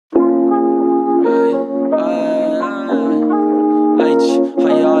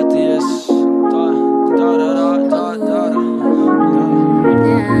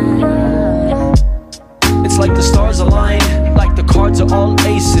cards are all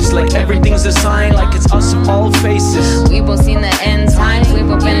aces, like everything's a sign, like it's us of all faces. We both seen the end times, we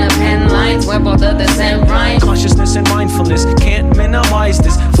both in the pen lines, we're both of the same rhyme. Consciousness and mindfulness can't minimize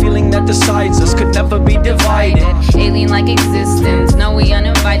this feeling that decides us, could never be divided. Alien-like existence, no we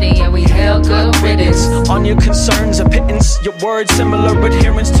uninvited, yeah we hail good riddance. On your concerns a pittance, your words similar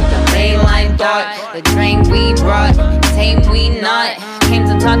adherence to the mainline thought. The drink we brought, tame we not. Came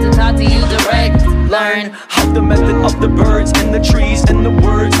to talk to you direct. Learn how the method of the birds and the trees and the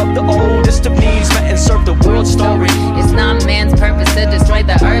words of the oldest of needs met and serve the world story. It's not man's purpose to destroy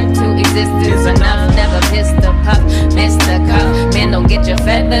the earth. To exist is enough. Never piss the puff, miss the cup. Man, don't get your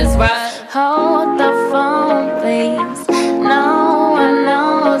feathers rough. Hold the phone, please. No one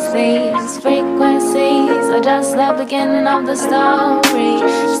knows these frequencies are just the beginning of the story.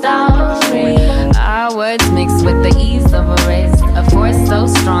 Our words mixed with the ease of a wrist, a force so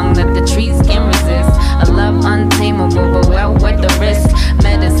strong that the trees can resist. A love untamable, but well worth the risk.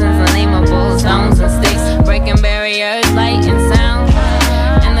 Medicines unnameable, stones and sticks, breaking barriers, light and sound.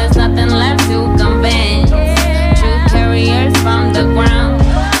 And there's nothing left to convince. True carriers from the ground.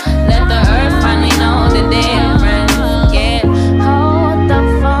 Let the earth finally know the difference. Yeah. Hold the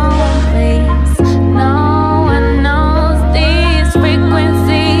phone, please. No one knows these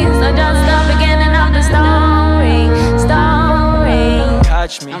frequencies are just the beginning of the story.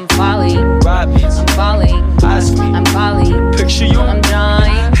 Catch me, I'm falling. rap me, I'm falling. ask me, I'm calling. picture you, I'm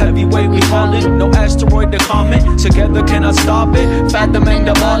drawing. heavyweight we haul it. No asteroid to comet, together cannot stop it. Fathom and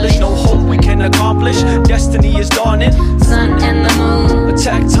demolish, no hope we can accomplish. Destiny is dawning, Sun and the moon, a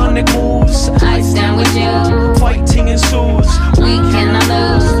tectonic moves. I stand with you. Fighting ensues. We cannot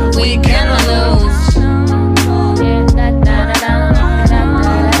lose, we cannot lose.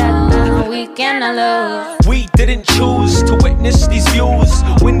 We cannot lose. We didn't choose to witness these views.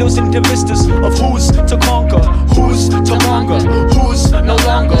 Windows into vistas of who's to conquer, who's to monger, who's no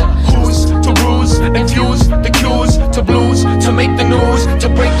longer, who's to bruise, infuse the cues to blues, to make the news, to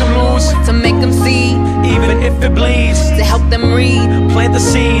break them loose, To make them see, even if it bleeds. to help them read, Plant the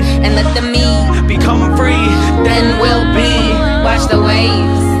seed, and let them meet. become free. Then we'll be. Watch the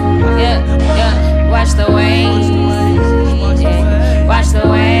waves. Yeah, yeah. Watch the waves. Yeah. Watch the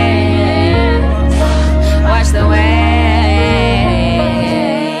waves. Watch the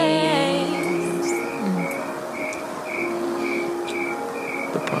waves.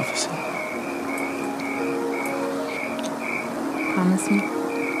 The prophecy. Promise me.